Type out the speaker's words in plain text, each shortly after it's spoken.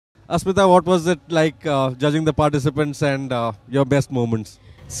Asmita, what was it like judging the participants and your best moments?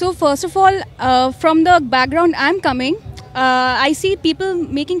 So first of all, from the background I'm coming, I see people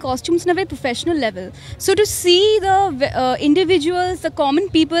making costumes on a very professional level. So to see the individuals, the common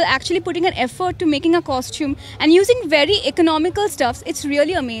people actually putting an effort to making a costume and using very economical stuffs, it's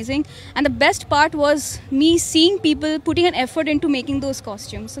really amazing. And the best part was me seeing people putting an effort into making those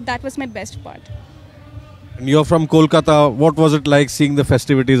costumes. So that was my best part. And you're from Kolkata. What was it like seeing the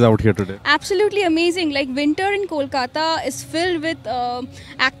festivities out here today? Absolutely amazing. Like winter in Kolkata is filled with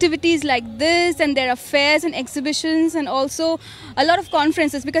activities like this, and there are fairs and exhibitions and also a lot of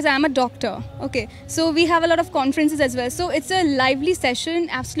conferences because I'm a doctor. Okay, so we have a lot of conferences as well. So it's a lively session.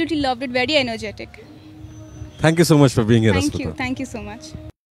 Absolutely loved it. Very energetic. Thank you so much for being here, Thank Asmita. you. Thank you so much.